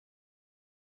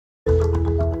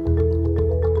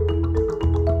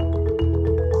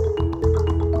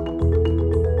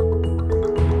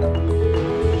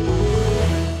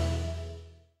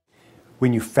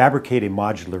When you fabricate a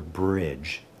modular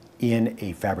bridge in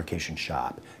a fabrication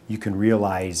shop, you can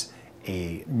realize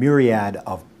a myriad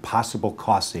of possible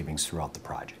cost savings throughout the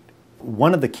project.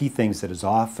 One of the key things that is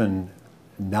often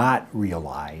not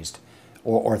realized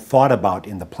or thought about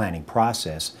in the planning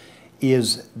process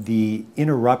is the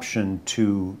interruption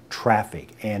to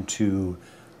traffic and to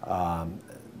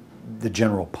the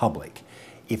general public.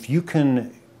 If you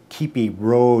can keep a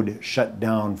road shut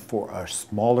down for a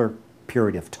smaller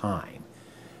period of time,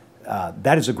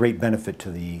 that is a great benefit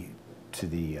to the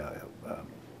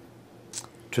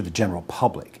general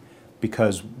public,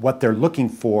 because what they're looking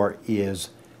for is,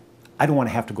 I don't want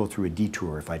to have to go through a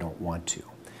detour if I don't want to.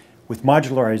 With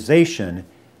modularization,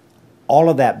 all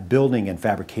of that building and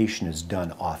fabrication is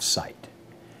done off-site.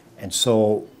 And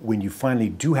so when you finally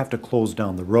do have to close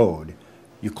down the road,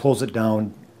 you close it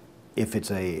down. If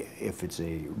it's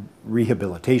a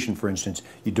rehabilitation, for instance,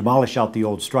 you demolish out the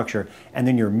old structure and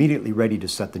then you're immediately ready to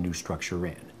set the new structure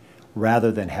in,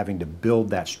 rather than having to build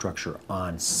that structure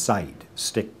on site,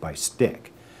 stick by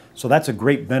stick. So that's a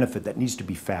great benefit that needs to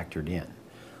be factored in.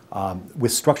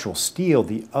 With structural steel,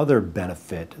 the other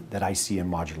benefit that I see in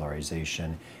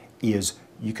modularization is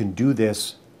you can do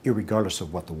this irregardless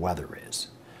of what the weather is.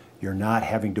 You're not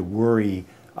having to worry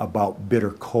about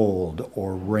bitter cold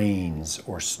or rains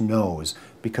or snows,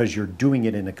 because you're doing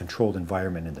it in a controlled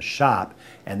environment in the shop,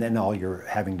 and then all you're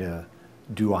having to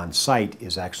do on site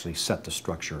is actually set the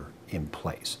structure in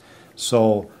place.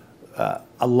 So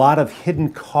a lot of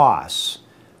hidden costs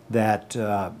that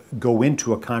go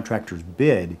into a contractor's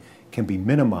bid can be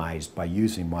minimized by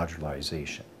using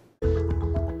modularization.